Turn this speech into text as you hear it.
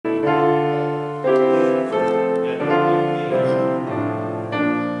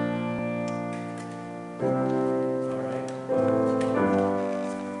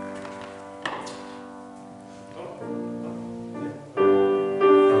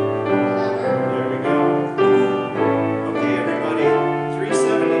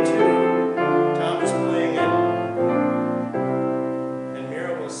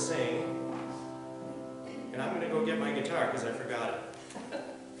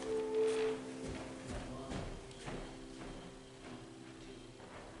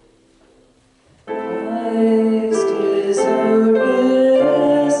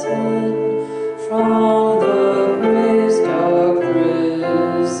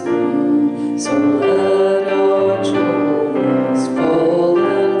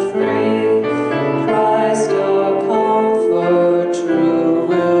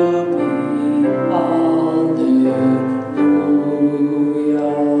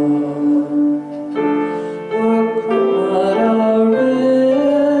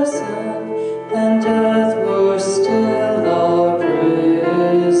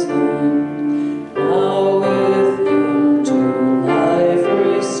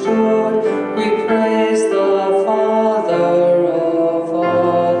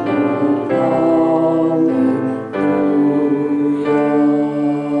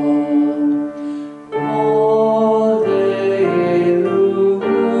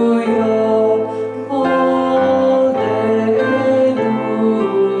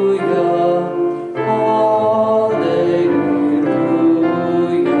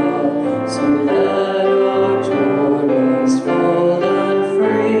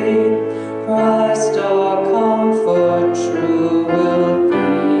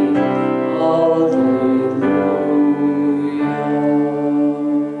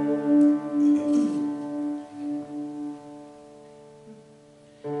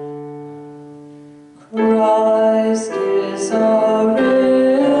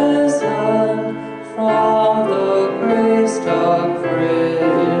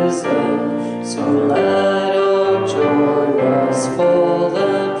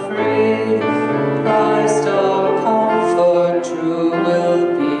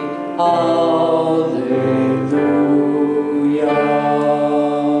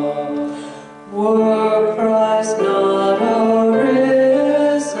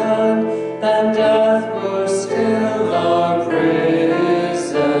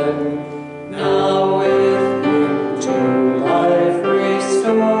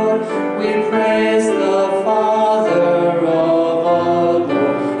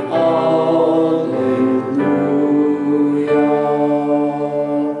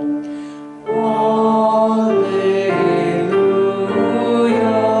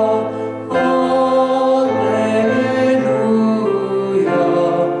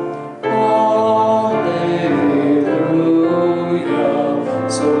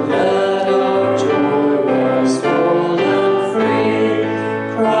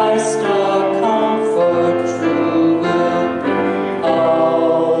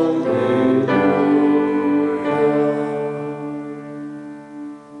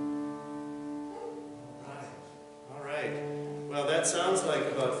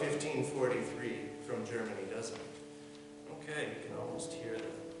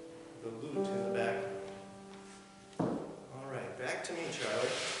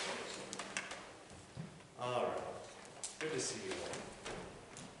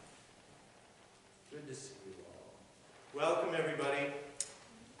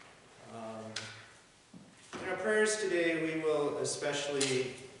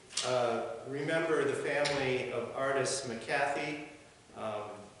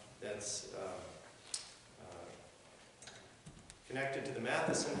Connected to the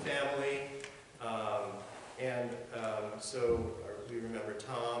Matheson family, so we remember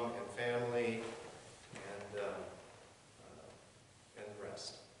Tom and family, and the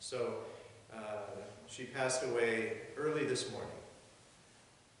rest. So she passed away early this morning.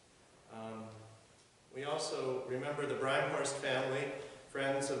 We also remember the Brimehorst family,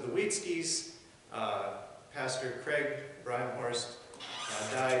 friends of the Wheatskys. Pastor Craig Brimehorst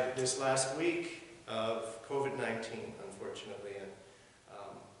died this last week of COVID-19, unfortunately, and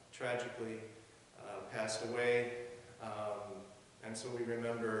tragically passed away. And so we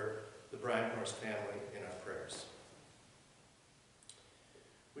remember the Brimehorst family in our prayers.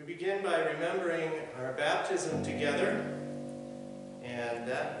 We begin by remembering our baptism together, and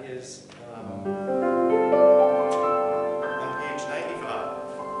that is on page 95.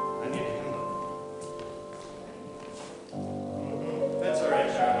 I need a hymnal. That's all right,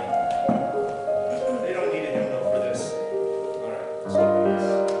 Charlie. They don't need a hymnal for this. All right. So,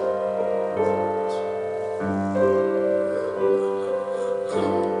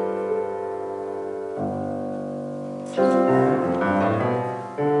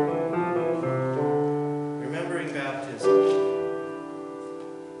 remembering baptism.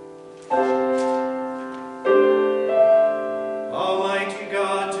 Almighty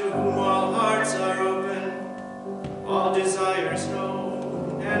God, to whom all hearts are open, all desires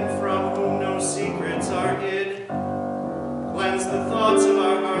known, and from whom no secrets are hid, cleanse the thoughts of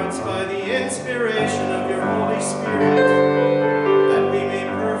our hearts by the inspiration of your Holy Spirit, that we may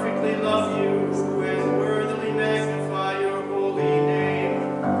perfectly love you and worthily magnify your holy name,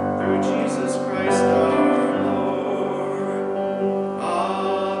 through Jesus Christ our Lord.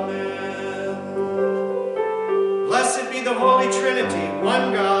 Amen. see the Holy Trinity,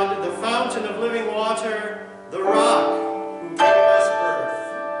 one God, the fountain of living water, the rock who gave us birth,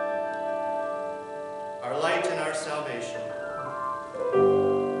 our light and our salvation.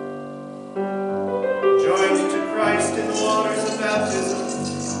 Joined to Christ in the waters of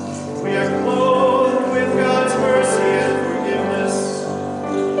baptism, we are clothed with God's mercy and forgiveness.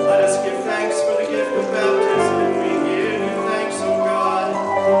 Let us give thanks for the gift of baptism, and we give you thanks, O God,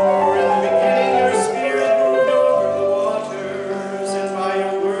 for in the beginning your Spirit moved over the waters, and by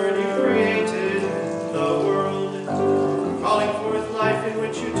your word you created the world, calling forth life in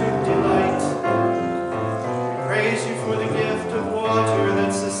which you took delight. We praise you for the gift of water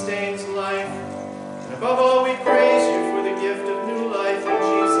that sustains life, and above all we praise you for the gift of new life in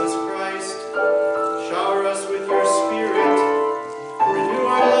Jesus Christ. Shower us with your Spirit, and renew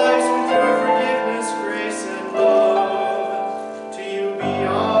our lives with your forgiveness, grace, and love. To you be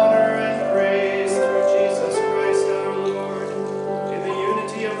honor and praise through Jesus Christ our Lord, in the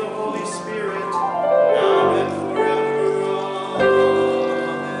unity of the Holy Spirit, now and forever.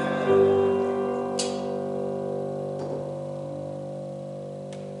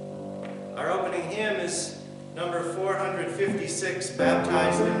 Amen. Our opening hymn is number 456,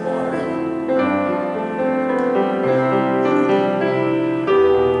 Baptized in Water.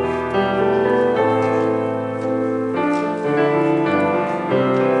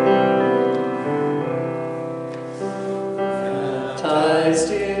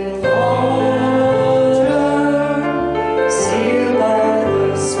 Baptized in water, sealed by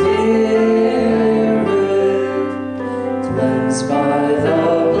the Spirit, cleansed by the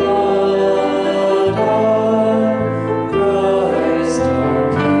blood of Christ our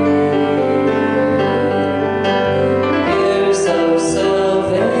King. Heirs of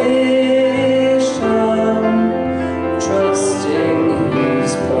salvation, trusting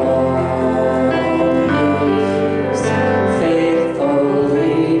His promise,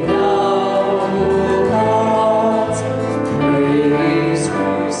 faithfully now God's praise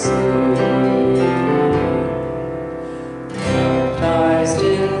we sing. Baptized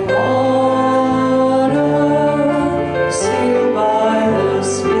in water, sealed by the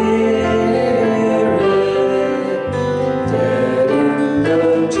Spirit, dead in the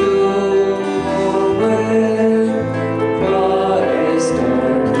tomb with Christ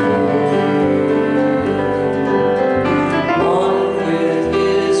our King. One with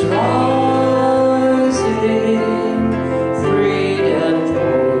His rising, freed and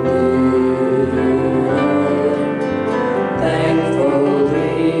forgiven,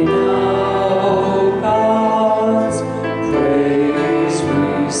 thankfully now God's praise we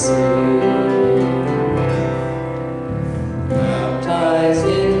sing. Baptized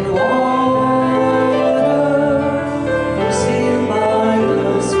in water, sealed by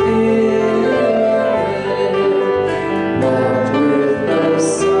the Spirit, marked with the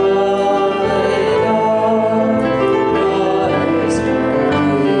Sign of Christ our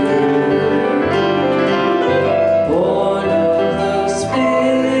King. Born of the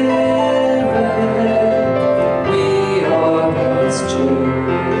Spirit, we are God's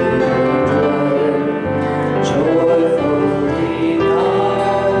children, joyfully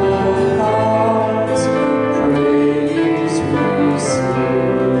now God's praise we sing.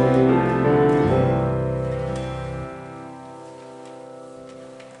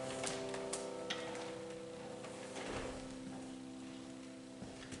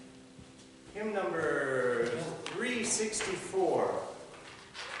 Hymn number 364,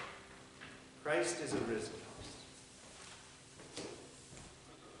 Christ is arisen.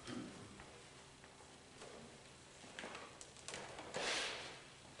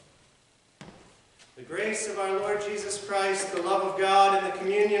 The grace of our Lord Jesus Christ, the love of God, and the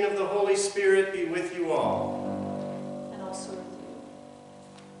communion of the Holy Spirit be with you all. And also with you.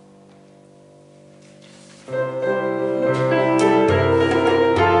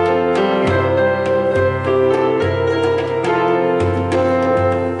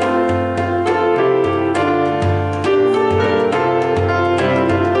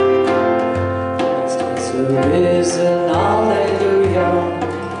 Christ is arisen, alleluia.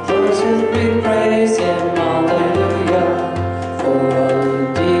 Those who we praise Him, alleluia. For our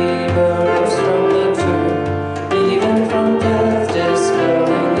Redeemer rose from the tomb, even from death.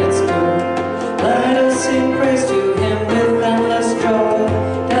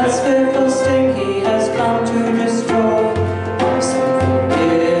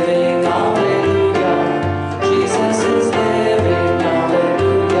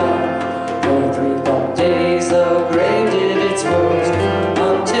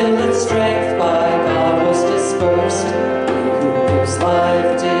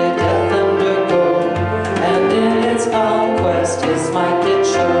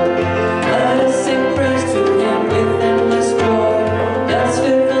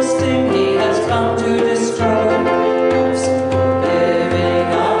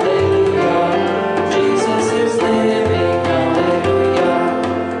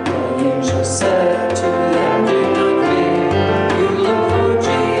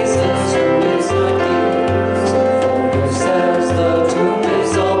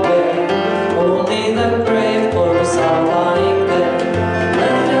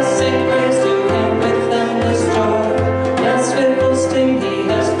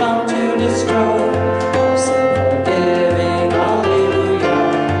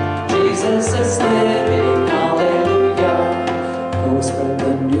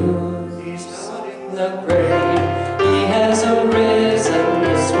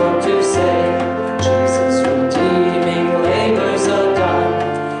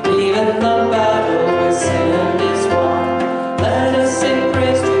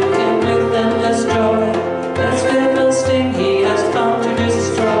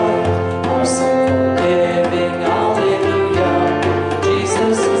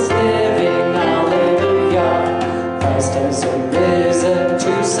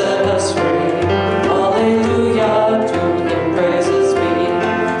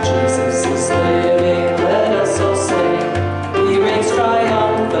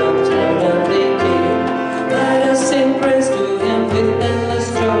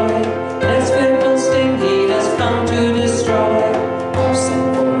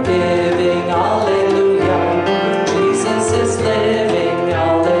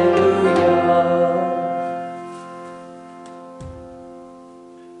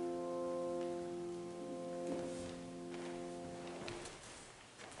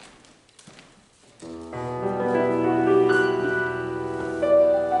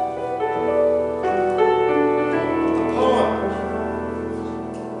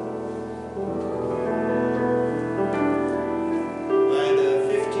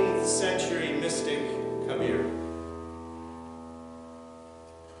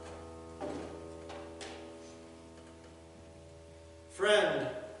 Friend,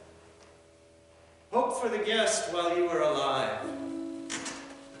 hope for the guest while you are alive.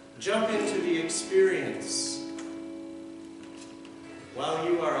 Jump into the experience while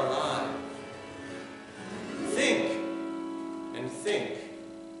you are alive. Think and think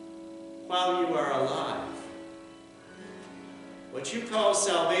while you are alive. What you call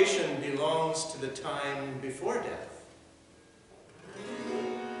salvation belongs to the time before death.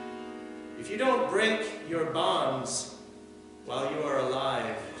 If you don't break your bonds while you are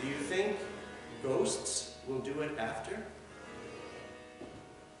alive, do you think ghosts will do it after?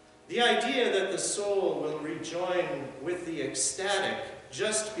 The idea that the soul will rejoin with the ecstatic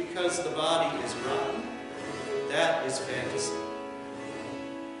just because the body is rotten, that is fantasy.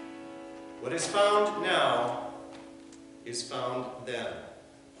 What is found now is found then.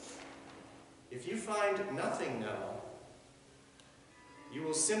 If you find nothing now, you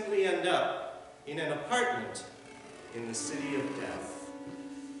will simply end up in an apartment in the city of death.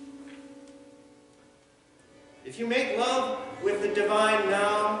 If you make love with the divine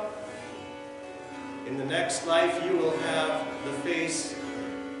now, in the next life you will have the face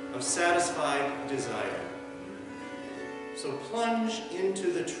of satisfied desire. So plunge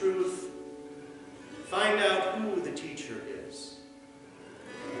into the truth. Find out who the teacher is.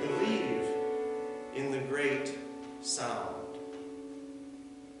 Believe in the great sound.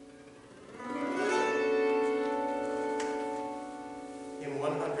 Hymn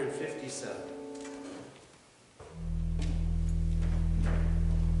 157.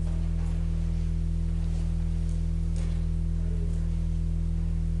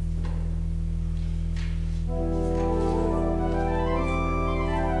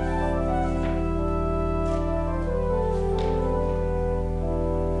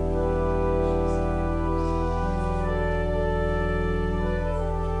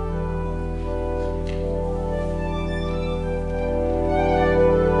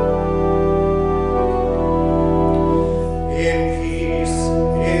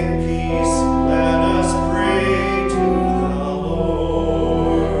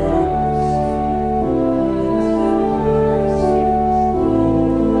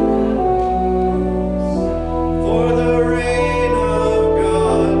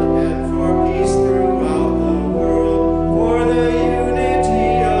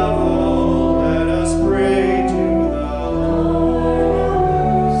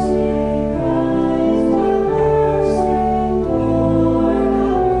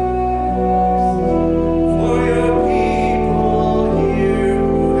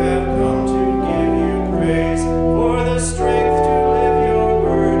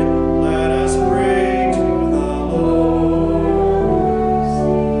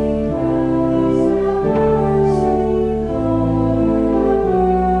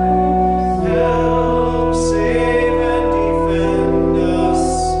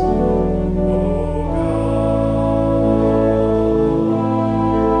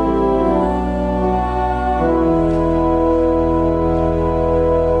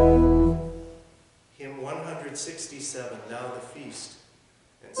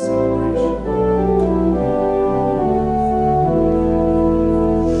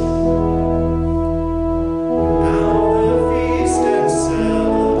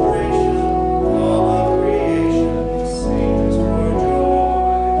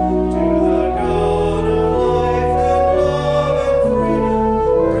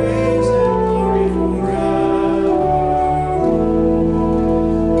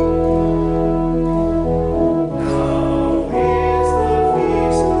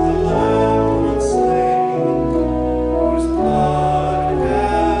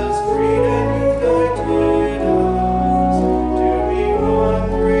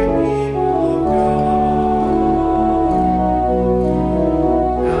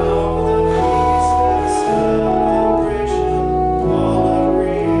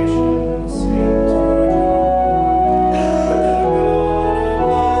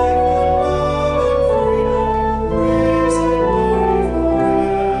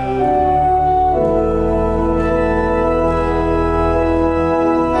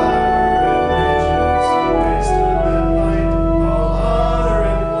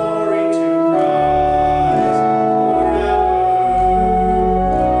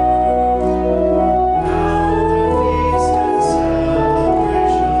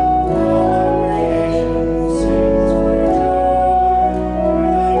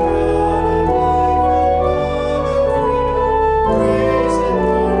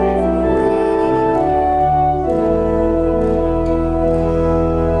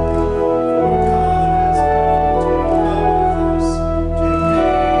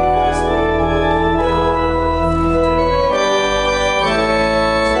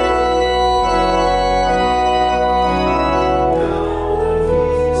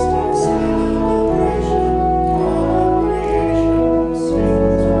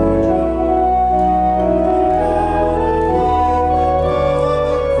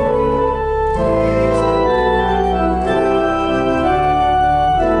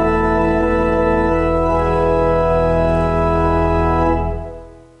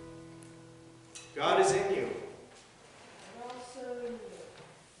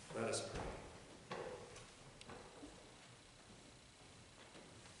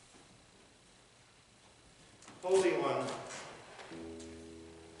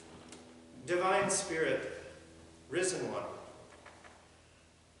 Divine Spirit, risen one,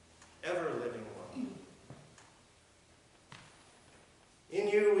 ever-living one. In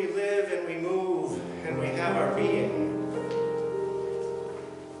you we live and we move and we have our being.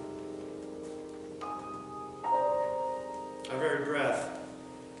 Our very breath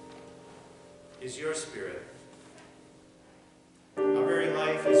is your spirit. Our very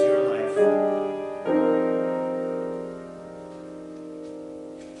life is your life.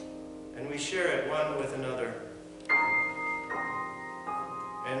 And we share it one with another,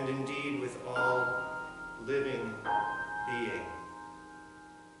 and indeed with all living being.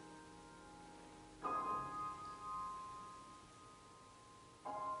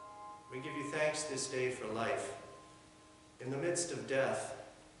 We give you thanks this day for life in the midst of death.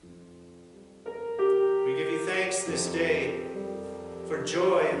 We give you thanks this day for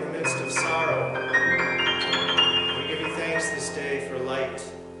joy in the midst of sorrow. We give you thanks this day for light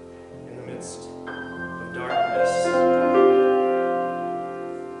in the midst of darkness.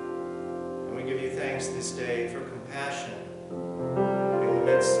 And we give you thanks this day for compassion in the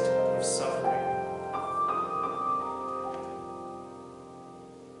midst of suffering.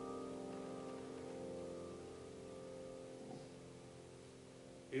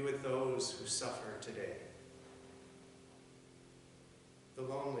 Be with those who suffer today. The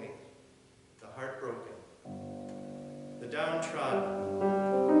lonely, the heartbroken, the downtrodden.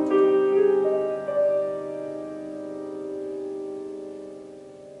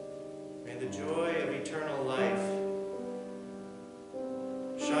 May the joy of eternal life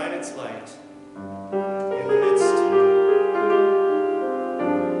shine its light in the midst.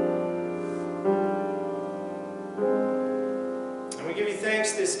 And we give you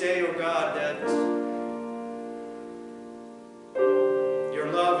thanks this day, O God, that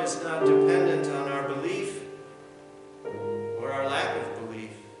love is not dependent on our belief or our lack of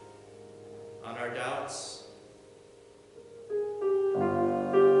belief, on our doubts,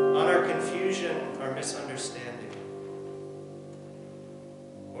 on our confusion, our misunderstanding,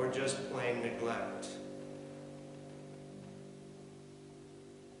 or just plain neglect.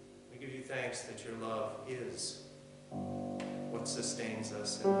 We give you thanks that your love is what sustains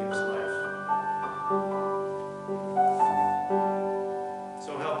us and gives life.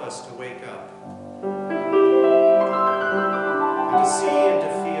 So help us to wake up and to see and to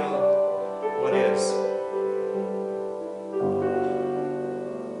feel what is.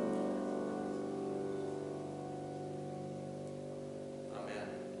 Amen.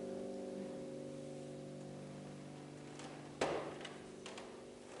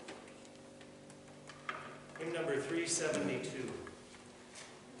 Hymn number 372.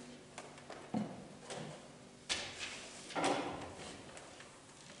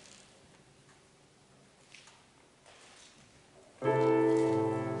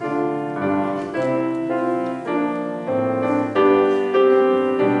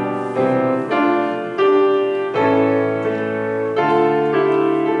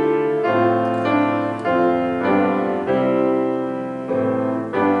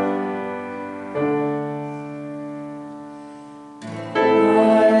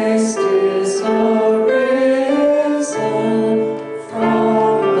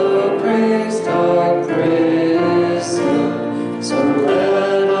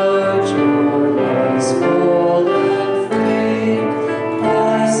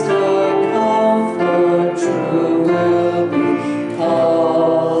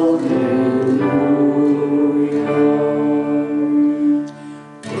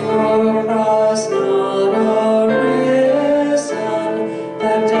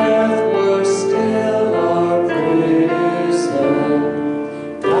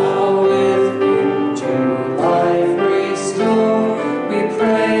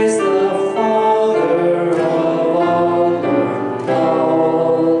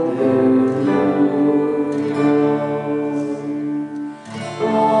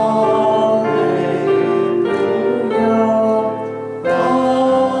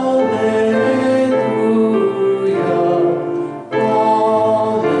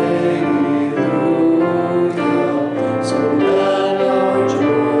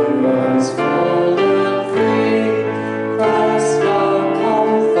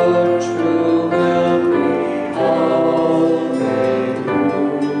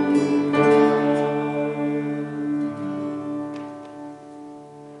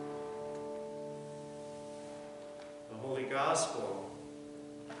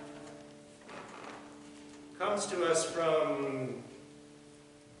 Comes to us from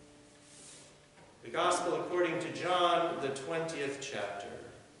the Gospel according to John, the 20th chapter.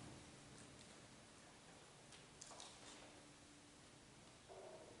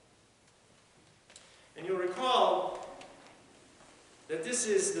 And you'll recall that this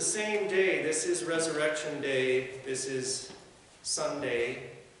is the same day. This is Resurrection Day. This is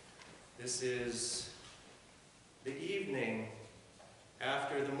Sunday. This is the evening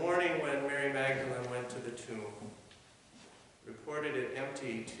after the morning when Mary Magdalene went to the tomb, reported it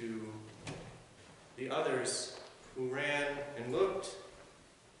empty to the others who ran and looked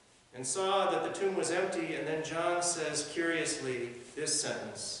and saw that the tomb was empty. And then John says curiously this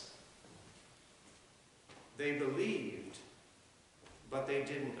sentence: they believed, but they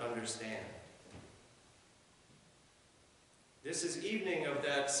didn't understand. This is evening of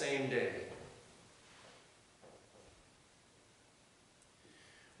that same day.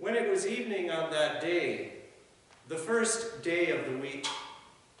 When it was evening on that day, the first day of the week,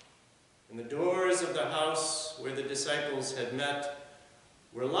 and the doors of the house where the disciples had met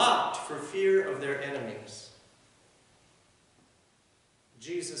were locked for fear of their enemies,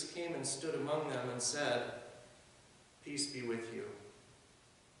 Jesus came and stood among them and said, "Peace be with you."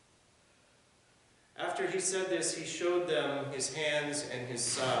 After he said this, he showed them his hands and his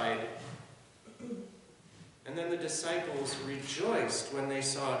side. And then the disciples rejoiced when they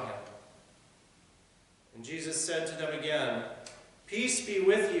saw him. And Jesus said to them again, "Peace be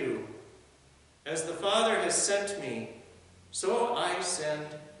with you. As the Father has sent me, so I send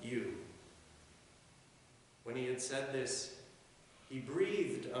you." When he had said this, he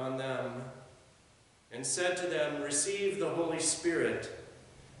breathed on them and said to them, "Receive the Holy Spirit.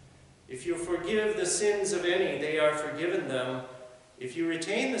 If you forgive the sins of any, they are forgiven them. If you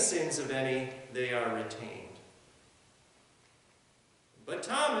retain the sins of any, they are retained." But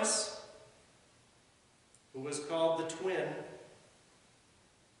Thomas, who was called the twin,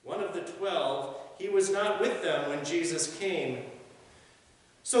 one of the 12, he was not with them when Jesus came.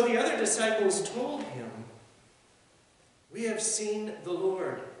 So the other disciples told him, "We have seen the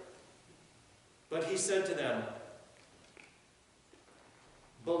Lord." But he said to them,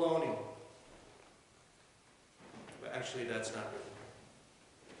 "Baloney." But actually, that's not written.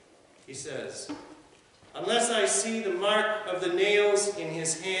 He says, "Unless I see the mark of the nails in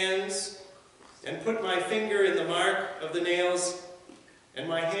his hands, and put my finger in the mark of the nails, and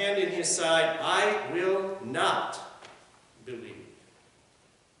my hand in his side, I will not believe."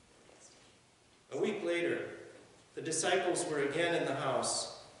 A week later, the disciples were again in the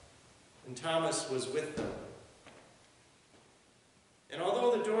house, and Thomas was with them. And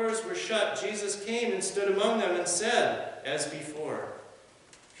although the doors were shut, Jesus came and stood among them and said, as before,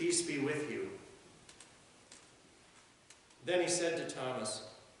 "Peace be with you." Then he said to Thomas,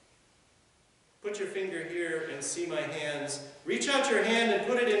 "Put your finger here and see my hands. Reach out your hand and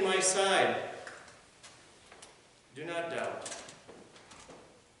put it in my side. Do not doubt,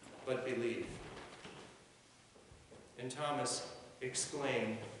 but believe." And Thomas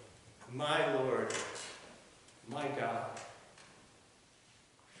exclaimed, "My Lord, my God."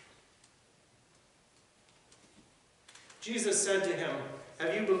 Jesus said to him,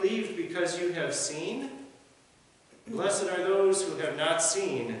 "Have you believed because you have seen? Blessed are those who have not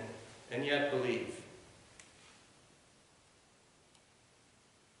seen and yet believe."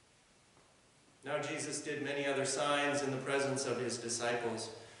 Now Jesus did many other signs in the presence of his disciples,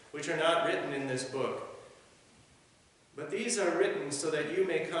 which are not written in this book. But these are written so that you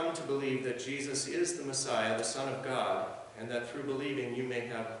may come to believe that Jesus is the Messiah, the Son of God, and that through believing you may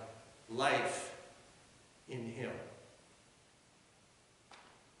have life in him.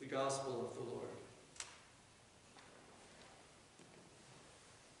 The Gospel of the Lord.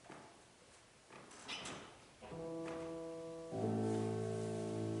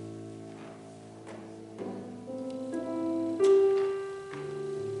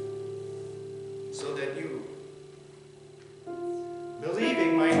 So that you,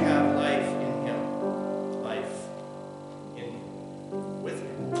 believing, might have life in him, life in with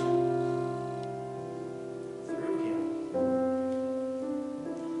him, through him.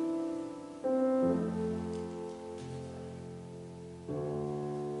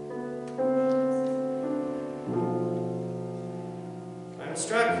 I'm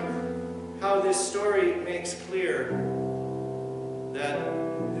struck how this story makes clear that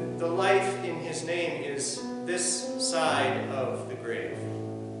the life in his name is this side of the grave.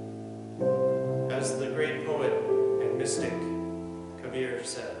 As the great poet and mystic Kabir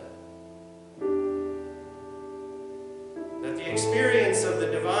said, that the experience of the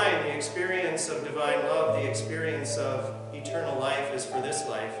divine, the experience of divine love, the experience of eternal life is for this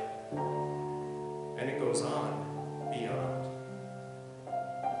life, and it goes on beyond.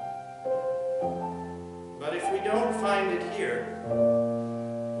 But if we don't find it here,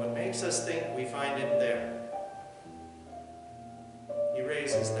 what makes us think we find it there? He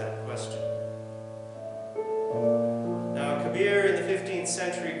raises that question.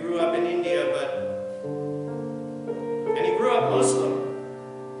 century, grew up in India, and he grew up Muslim.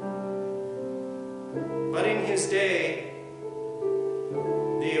 But in his day,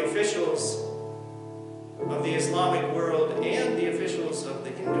 the officials of the Islamic world and the officials of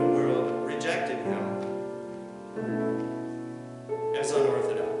the Hindu world rejected him as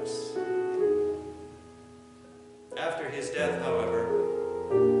unorthodox. After his death, however,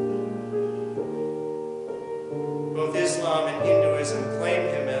 both Islam and Hinduism claimed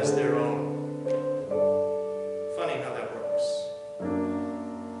him as their own. Funny how that works.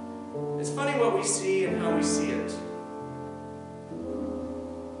 It's funny what we see and how we see it.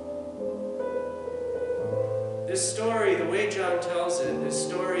 This story, the way John tells it, this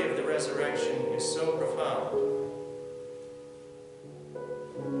story of the resurrection is so profound.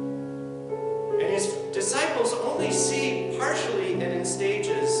 And his disciples only see partially and in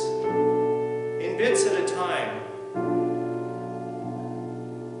stages, in bits at a time.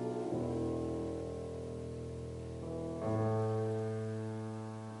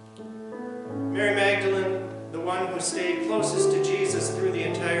 Mary Magdalene, the one who stayed closest to Jesus through the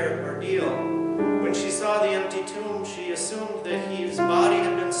entire ordeal, when she saw the empty tomb, she assumed that his body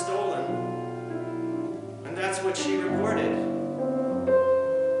had been stolen. And that's what she reported.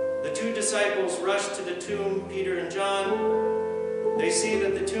 The two disciples rushed to the tomb, Peter and John. They see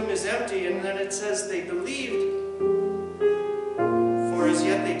that the tomb is empty, and then it says they believed, for as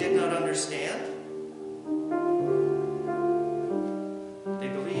yet they did not understand. They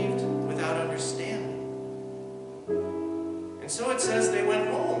believed without understanding. And so it says they went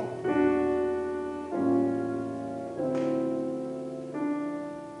home.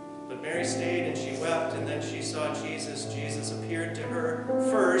 But Mary stayed and she wept, and then she saw Jesus. Jesus appeared to her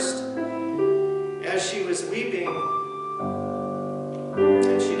first as she was weeping,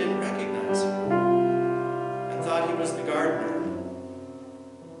 and she didn't recognize him and thought he was the gardener.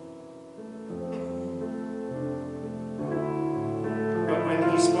 But when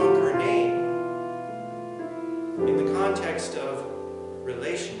he spoke her name, in the context of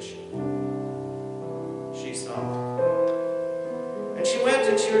relationship, she saw it. And she went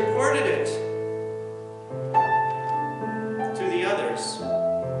and she reported it to the others.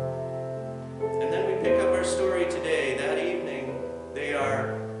 And then we pick up our story today. That evening, they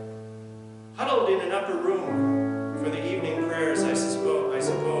are huddled in an upper room for the evening prayers, I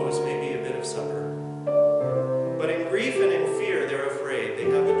suppose, maybe a bit of supper. But in grief and in fear, they're afraid. They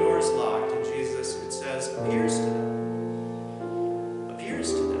have the doors locked, and Jesus, it says, appears to them.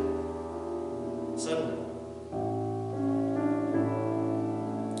 Appears to them. Suddenly.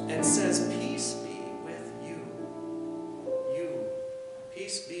 And says, peace be with you. You.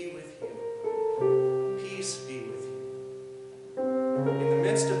 Peace be with you. Peace be with you. In the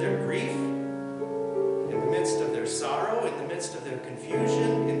midst of their grief, in the midst of their sorrow, in the midst of their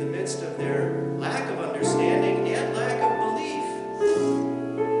confusion, in the midst of their lack of understanding and lack of belief,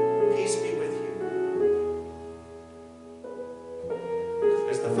 peace be with you.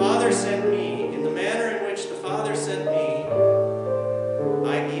 As the Father sent me, in the manner in which the Father sent me,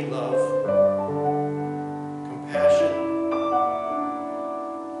 i.e. love, compassion,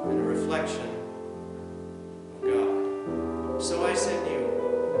 and a reflection of God. So I send you.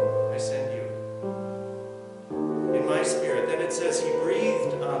 I send you. In my spirit. Then it says he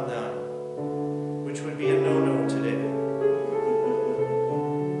breathed on them, which would be a no-no today,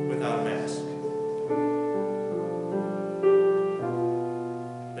 without mask.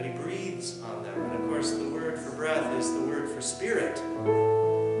 But he breathes on them. And of course the word for breath is the word for spirit.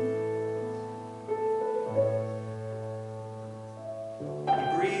 He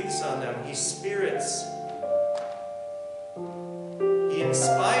breathes on them. He spirits. He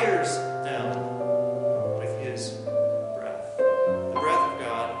inspires them with his breath. The breath of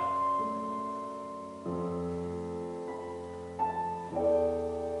God.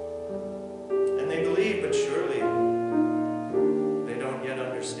 And they believe, but surely they don't yet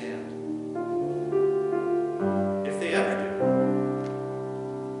understand. If they ever do.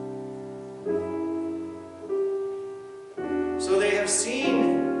 So they have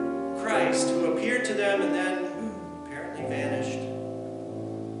seen Christ, who appeared to them and then apparently vanished.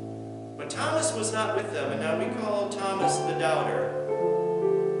 But Thomas was not with them, and now we call Thomas the doubter.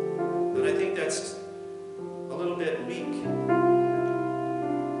 But I think that's a little bit weak.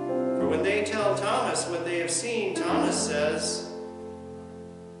 For when they tell Thomas what they have seen, Thomas says,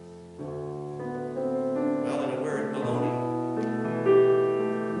 well, in a word, baloney.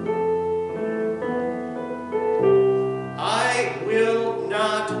 I will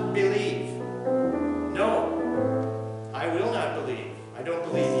not believe. No, I will not believe. I don't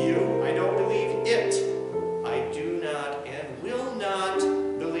believe you. I don't believe it. I do not and will not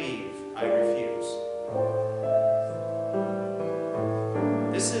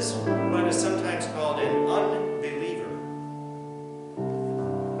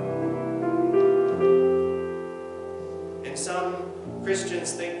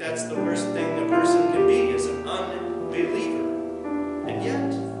Christians think that's the worst thing a person can be, is an unbeliever. And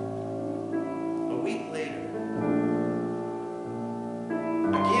yet, a week later,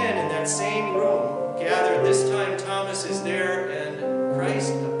 again in that same room, gathered, this time Thomas is there, and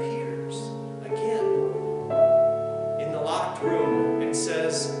Christ appears again in the locked room and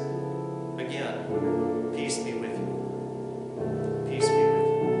says again, "Peace be with you. Peace be with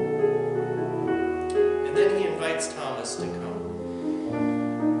you." And then he invites Thomas to come.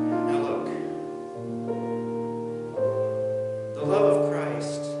 Now look, the love of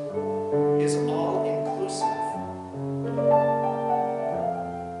Christ is all-inclusive.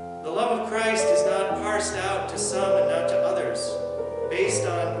 The love of Christ is not parsed out to some and not to others, based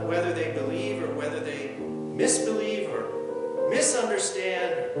on whether they believe or whether they misbelieve or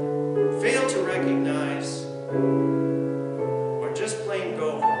misunderstand, or fail to recognize, or just plain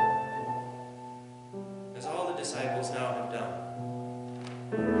go home, as all the disciples now have done.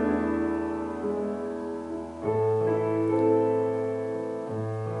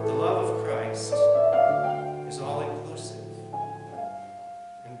 The love of Christ is all-inclusive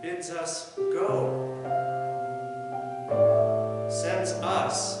and bids us go, sends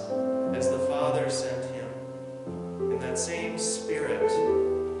us as the Father sent him, in that same Spirit.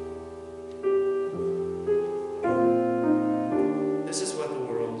 This is what the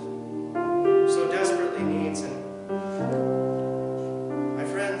world so desperately needs, and my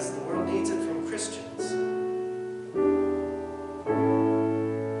friends, the world needs it from Christians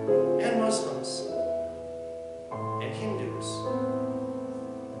and Muslims and Hindus,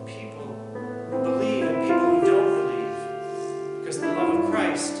 and people who believe and people who don't believe, because the love of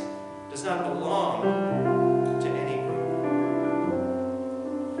Christ does not belong to any group.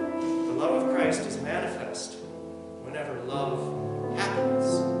 The love of Christ is manifest whenever love happens.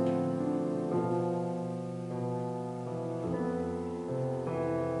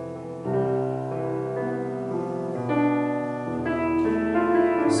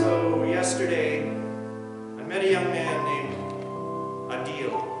 So yesterday, I met a young man named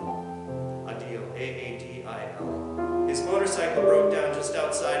Adil, A-A-D-I-L. His motorcycle broke down just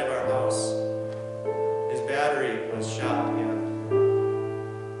outside of our house. His battery was shot and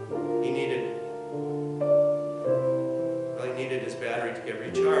he needed his battery to get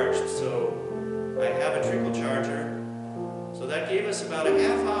recharged. So I have a trickle charger. So that gave us about a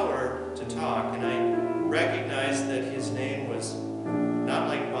half hour to talk, and I recognized that his name was not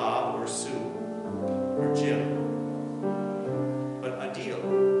like Bob or Sue or Jim, but Adil.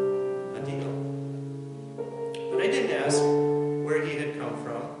 But I didn't ask where he had come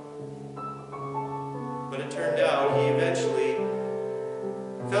from. But it turned out he eventually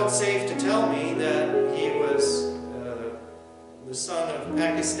felt safe to tell me that he was the son of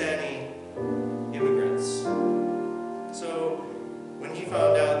Pakistani immigrants. So when he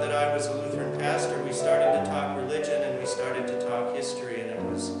found out that I was a Lutheran pastor, we started to talk religion and we started to talk history, and it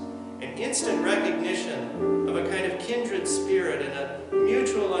was an instant recognition of a kind of kindred spirit and a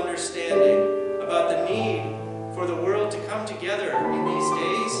mutual understanding about the need for the world to come together in these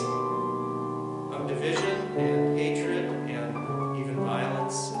days of division and hatred and even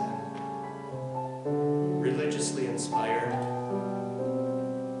violence and religiously inspired.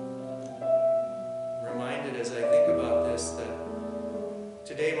 Reminded as I think about this that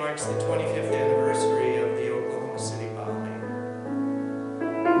today marks the 25th anniversary of the Oklahoma City bombing,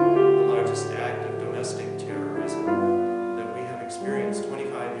 the largest act of domestic terrorism that we have experienced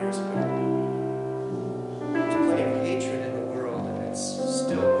 25 years ago. There's plenty of hatred in the world, and it's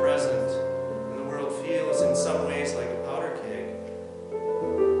still present, and the world feels in some ways like a powder keg.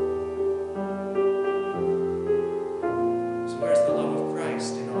 So where's the love of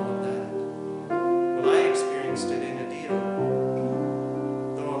Christ in all of that? Well, I experienced it in Adil,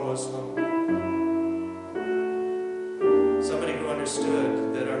 though a Muslim. Somebody who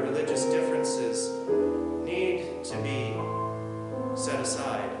understood that our religious differences need to be set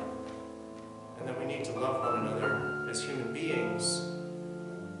aside, and that we need to love one another as human beings,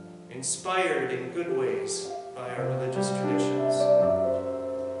 inspired in good ways by our religious traditions.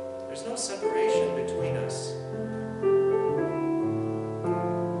 There's no separation between us.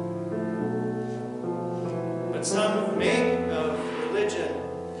 But some make of religion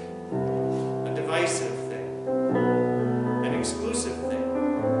a divisive thing, an exclusive thing,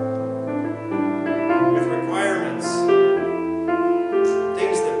 with requirements,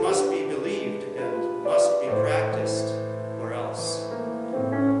 things that must be believed and must be practiced, or else.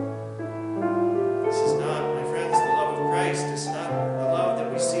 This is not, my friends, the love of Christ is not the love that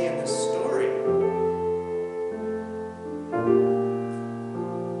we see in this story.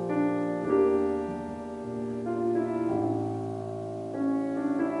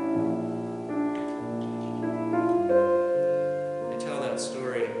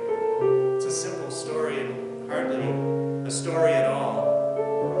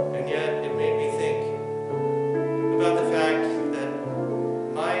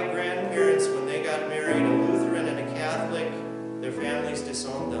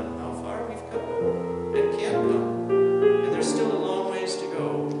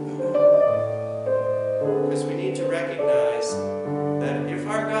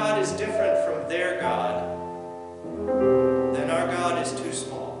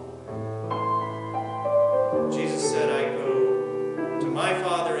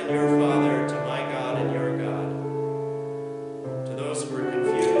 Father and your Father, to my God and your God. To those who were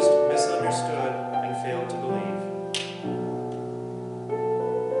confused, misunderstood, and failed to believe.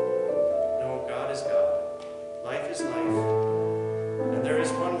 No, God is God. Life is life. And there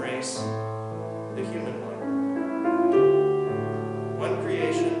is one race, the human one. One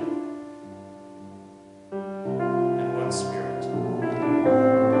creation, and one Spirit.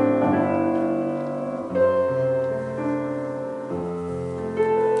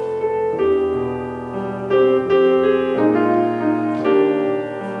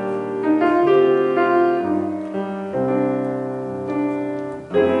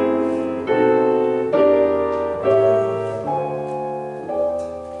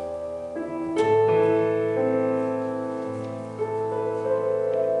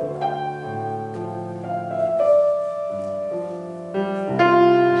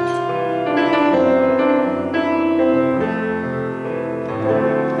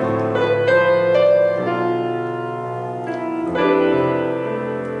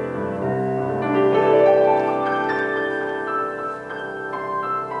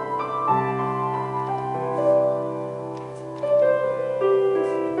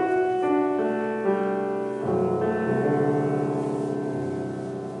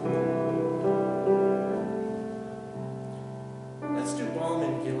 Let's do Balm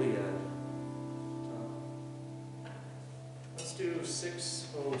in Gilead. Let's do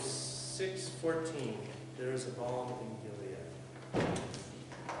 606:14. There is a balm in Gilead.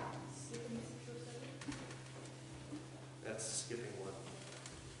 That's skipping one.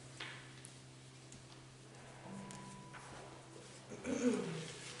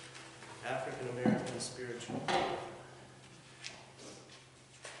 African American spiritual.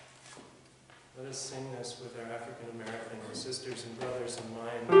 Let us sing this with our African American sisters and brothers in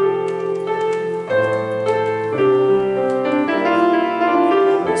mind.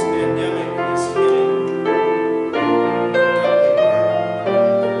 This pandemic is hitting doubly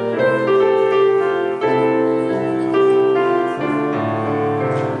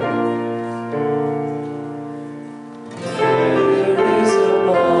There is a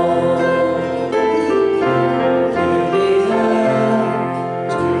balm in Gilead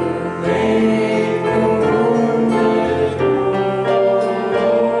to make the wounded whole.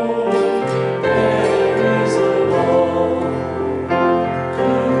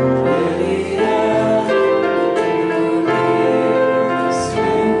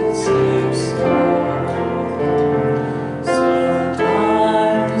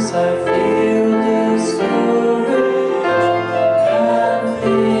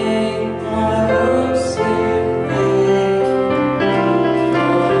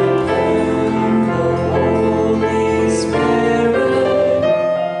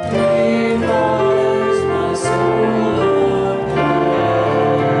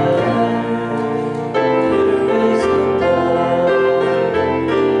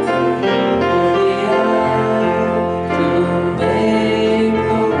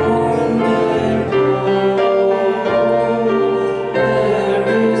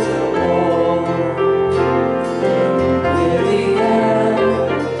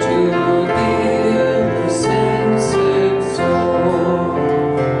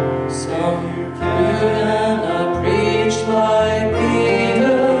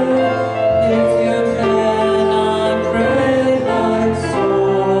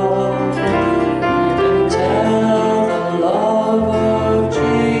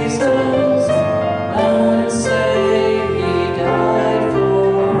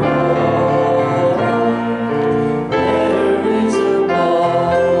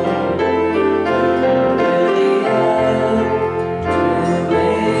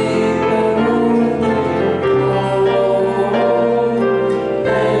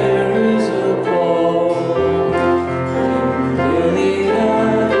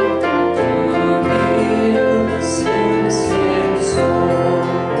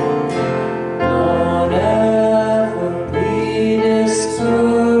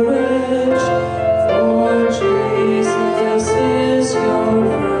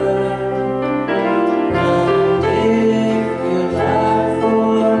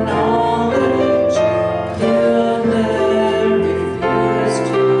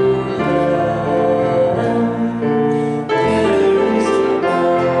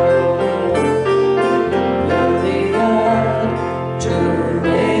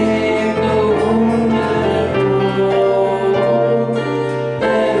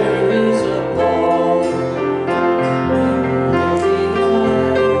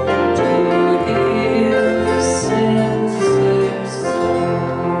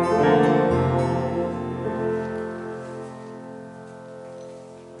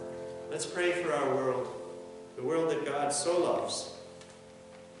 Let's pray for our world, the world that God so loves,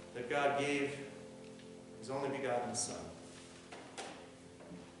 that God gave His only begotten Son.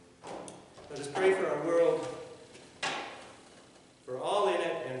 Let us pray for our world, for all in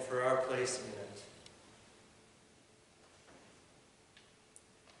it and for our place in it.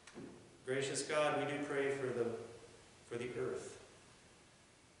 Gracious God, we do pray for the earth,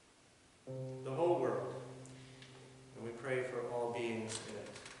 the whole world, and we pray for all beings in it.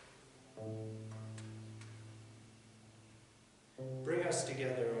 Bring us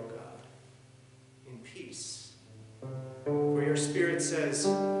together, O God, in peace. For your Spirit says,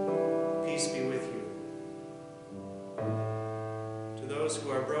 peace be with you. To those who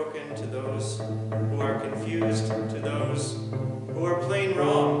are broken, to those who are confused, to those who are plain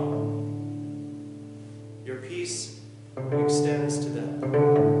wrong, your peace extends to them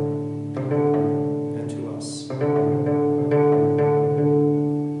and to us.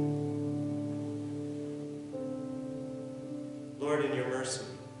 Lord, in your mercy,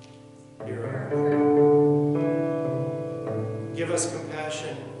 hear our prayer. Give us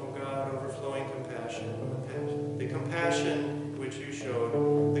compassion, O God, overflowing compassion. The compassion which you showed,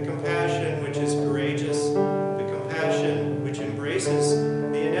 the compassion which is courageous, the compassion which embraces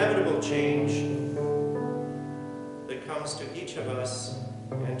the inevitable change that comes to each of us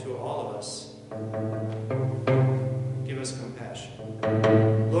and to all of us. Give us compassion.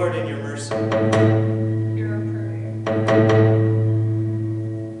 Lord, in your mercy, Hear our prayer.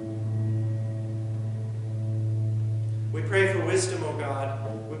 we pray for wisdom, O God.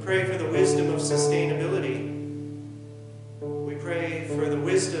 We pray for the wisdom of sustainability. We pray for the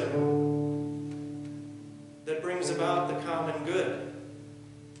wisdom that brings about the common good.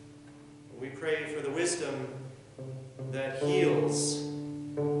 We pray for the wisdom that heals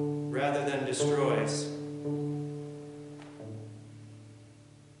rather than destroys.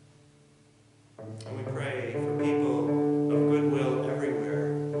 And we pray for people of goodwill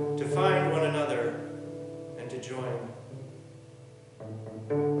everywhere to find one another and to join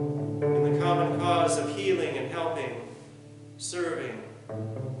in the common cause of healing and helping, serving,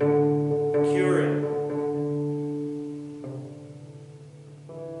 curing,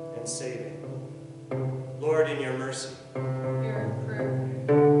 and saving. Lord, in your mercy, Hear our prayer.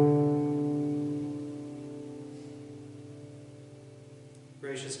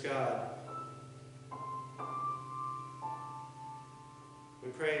 gracious God, we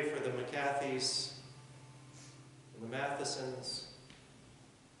pray for the McCarthys and the Mathesons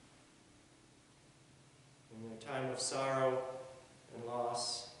in their time of sorrow and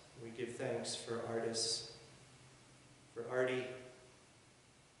loss. We give thanks for Artis, for Artie,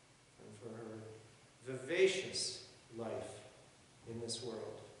 and for her vivacious life in this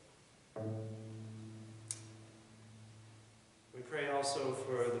world. We pray also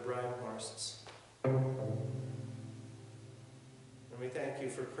for the Brimehorsts. And we thank you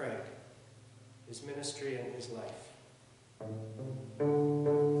for Craig, his ministry and his life.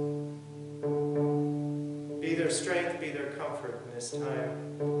 Be their strength, be their comfort in this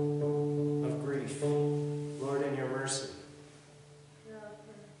time of grief. Lord, in your mercy. Hear our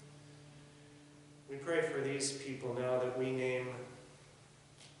prayer. We pray for these people now that we name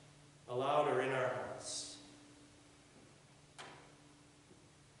aloud or in our hearts.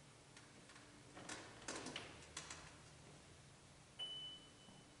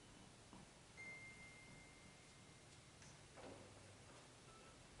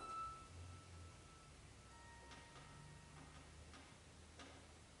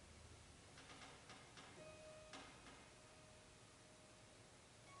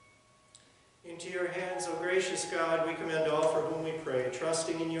 Into your hands, O gracious God, we commend all for whom we pray,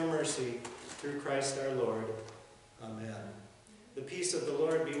 trusting in your mercy through Christ our Lord. Amen. The peace of the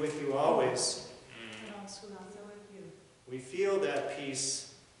Lord be with you always. And also with you. We feel that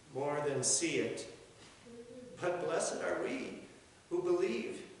peace more than see it. But blessed are we who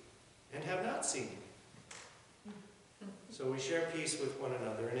believe and have not seen. So we share peace with one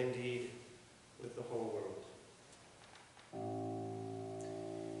another and indeed with the whole world.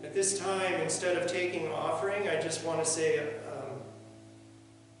 At this time, instead of taking offering, I just want to say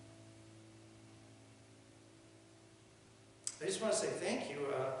thank you.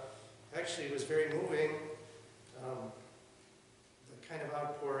 Actually, it was very moving, the kind of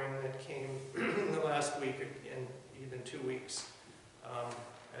outpouring that came in the last week and even 2 weeks,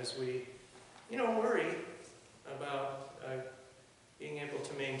 as we, worry about being able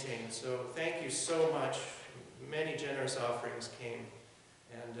to maintain. So thank you so much. Many generous offerings came,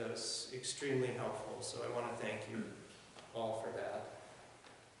 and it was extremely helpful. So I want to thank you all for that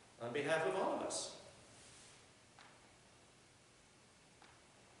on behalf of all of us.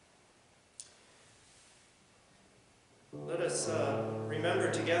 us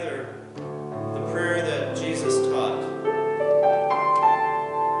remember together the prayer that Jesus taught.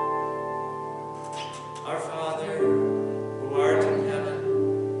 Our Father, who art in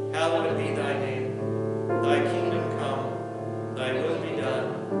heaven, hallowed be thy name. Thy kingdom come, thy will be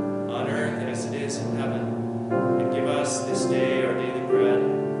done, on earth as it is in heaven. And give us this day our daily bread,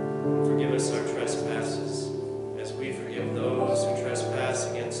 and forgive us our trespasses, as we forgive those who trespass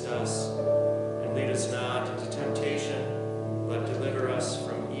against us. And lead us not into temptation, but deliver us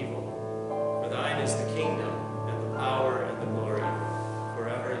from evil. For thine is the kingdom, and the power, and the glory,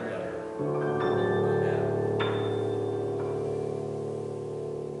 forever and ever. Amen.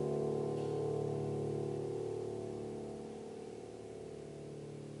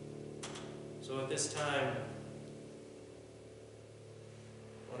 So at this time,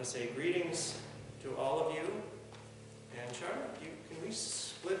 I want to say greetings to all of you. And Charlotte, can we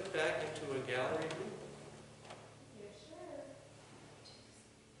split back into a gallery view?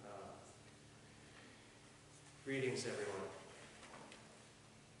 Greetings, everyone.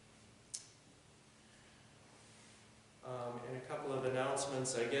 And a couple of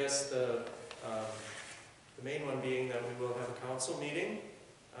announcements. I guess the main one being that we will have a council meeting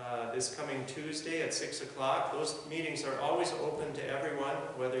this coming Tuesday at 6 o'clock. Those meetings are always open to everyone,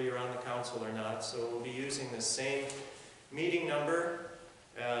 whether you're on the council or not. So we'll be using the same meeting number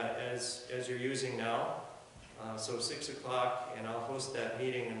as you're using now. So 6 o'clock, and I'll host that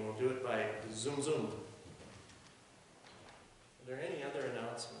meeting, and we'll do it by Zoom. Are there any other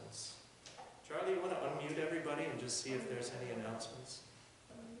announcements? Charlie, you want to unmute everybody and just see if there's any announcements?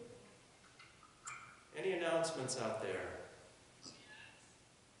 Any announcements out there?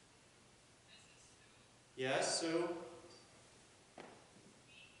 Yes, Sue?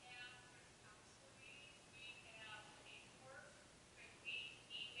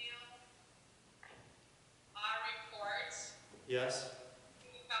 Yes?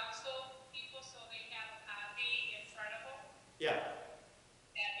 Council people so they have a copy in front of them? Yeah.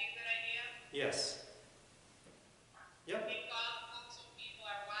 That'd be a good idea? Yes. Yep. If all council people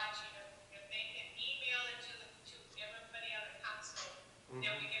are watching, if they can email it to everybody on the council,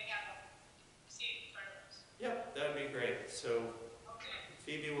 then we can have them see it in front of us. Yep, that would be great. So Okay.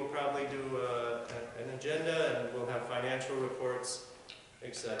 Phoebe will probably do an agenda, and we'll have financial reports,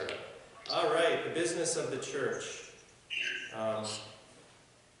 etc. All right, the business of the church.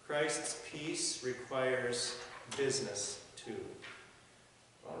 Christ's peace requires business too.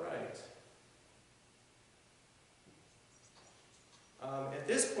 All right. At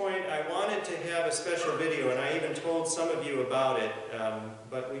this point, I wanted to have a special video, and I even told some of you about it,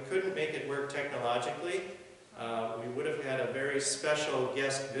 but we couldn't make it work technologically. We would have had a very special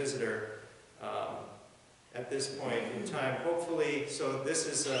guest visitor at this point in time. Hopefully, so this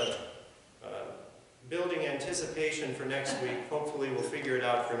is building anticipation for next week. Hopefully we'll figure it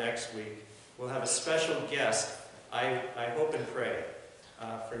out for next week. We'll have a special guest, I hope and pray,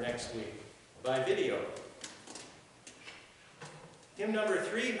 for next week, by video. Hymn number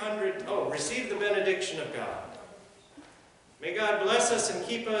 300, receive the benediction of God. May God bless us and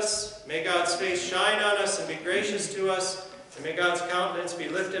keep us. May God's face shine on us and be gracious to us. And may God's countenance be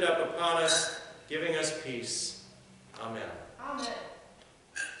lifted up upon us, giving us peace. Amen. Amen.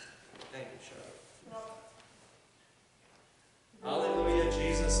 Thank you, Charlotte. Hallelujah,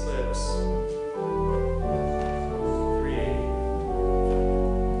 Jesus lives.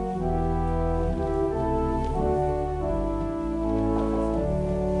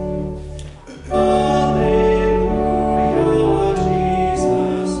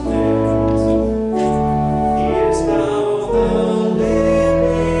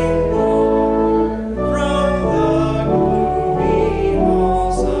 From the gloomy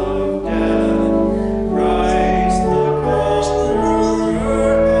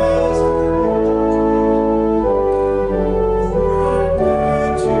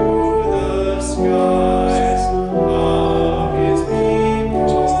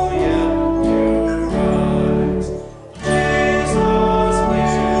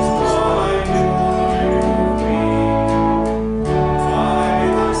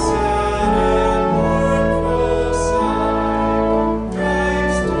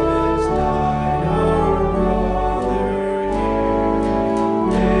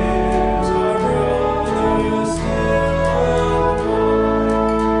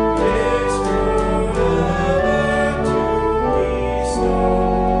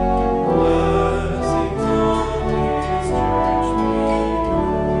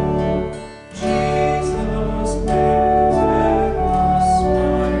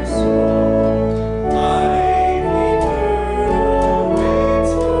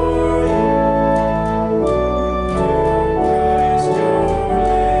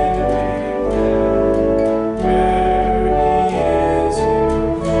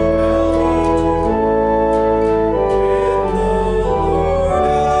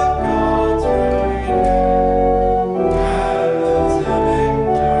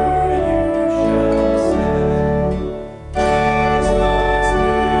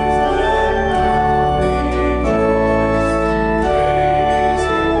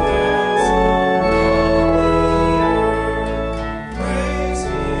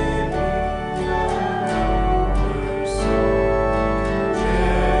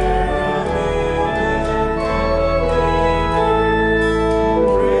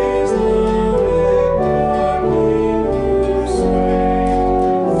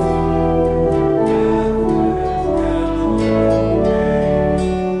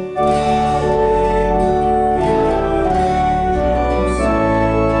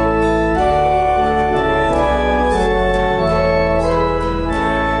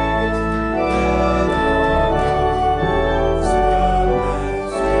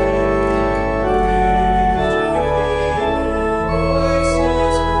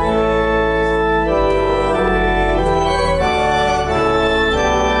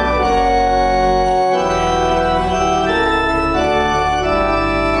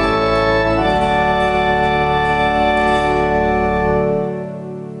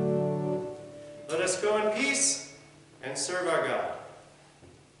serve our God.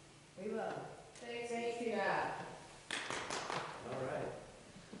 We will. Thanks to God. All right.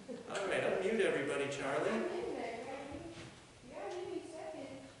 All right, unmute everybody, Charlie.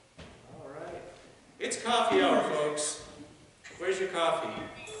 All right. It's coffee hour, folks. Where's your coffee?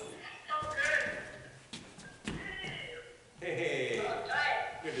 Hey,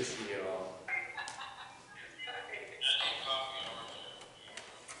 good to see you all.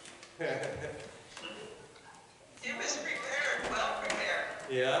 It was prepared, well prepared.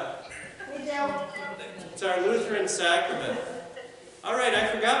 Yeah, Hey, Dale. it's our Lutheran sacrament. All right, I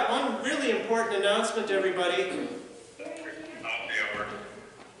forgot one really important announcement, everybody.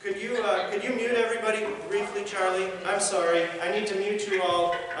 Could you mute everybody briefly, Charlie? I'm sorry, I need to mute you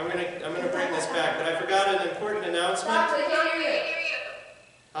all. I'm gonna bring this back, but I forgot an important announcement. Stop, they can't hear you.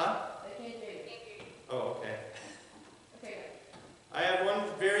 Huh? They can't hear you. Oh, okay. Okay. I have one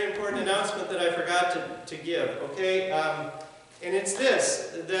very important announcement that I forgot to give, okay? And it's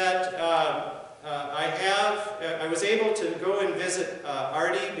this, that I was able to go and visit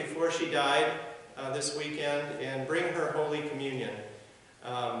Artie before she died this weekend and bring her Holy Communion.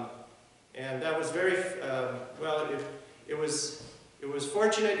 And that was very, well, it was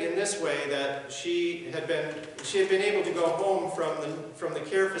fortunate in this way that she had been able to go home from the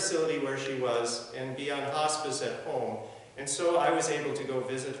care facility where she was and be on hospice at home. And so I was able to go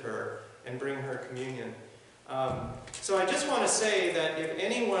visit her and bring her communion. So I just want to say that if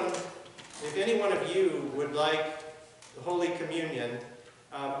any one of you would like the Holy Communion,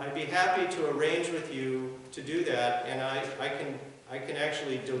 I'd be happy to arrange with you to do that, and I can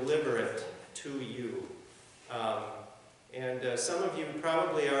actually deliver it to you. And some of you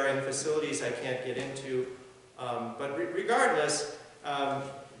probably are in facilities I can't get into, but regardless,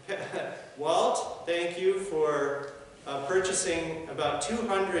 Walt, thank you for purchasing about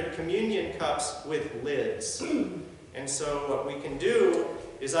 200 communion cups with lids. And so what we can do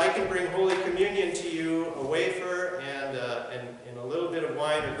is I can bring Holy Communion to you, a wafer and a little bit of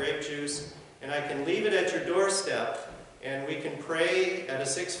wine or grape juice, and I can leave it at your doorstep, and we can pray at a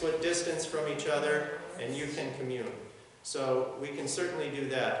 6-foot distance from each other, and you can commune. So we can certainly do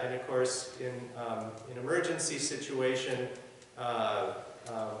that. And of course, in an emergency situation,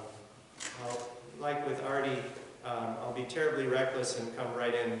 like with Artie, I'll be terribly reckless and come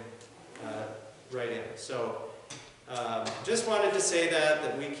right in. So just wanted to say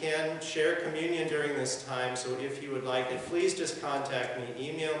that we can share communion during this time. So if you would like it, please just contact me,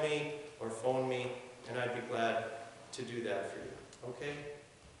 email me, or phone me, and I'd be glad to do that for you. Okay?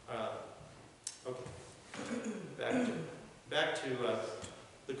 Okay. Back to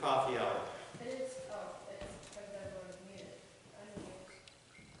the coffee hour. It is, it's like everyone's muted.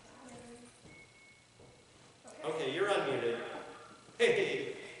 Unmute. Okay, you're unmuted.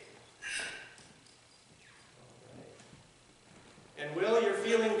 Hey! And Will, you're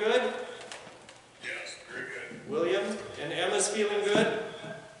feeling good? Yes, very good. William? And Emma's feeling good?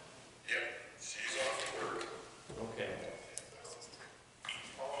 Yep, she's off to work. Okay.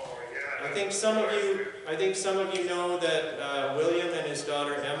 Oh, yeah. I think some of you know that William and his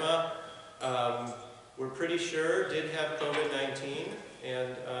daughter Emma were pretty sure did have COVID-19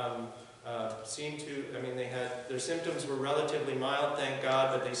 and seemed to, their symptoms were relatively mild, thank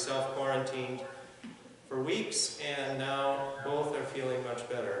God, but they self-quarantined for weeks, and now both are feeling much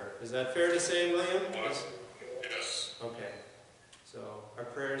better. Is that fair to say, William? Yes. Okay. So our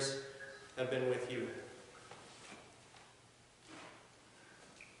prayers have been with you.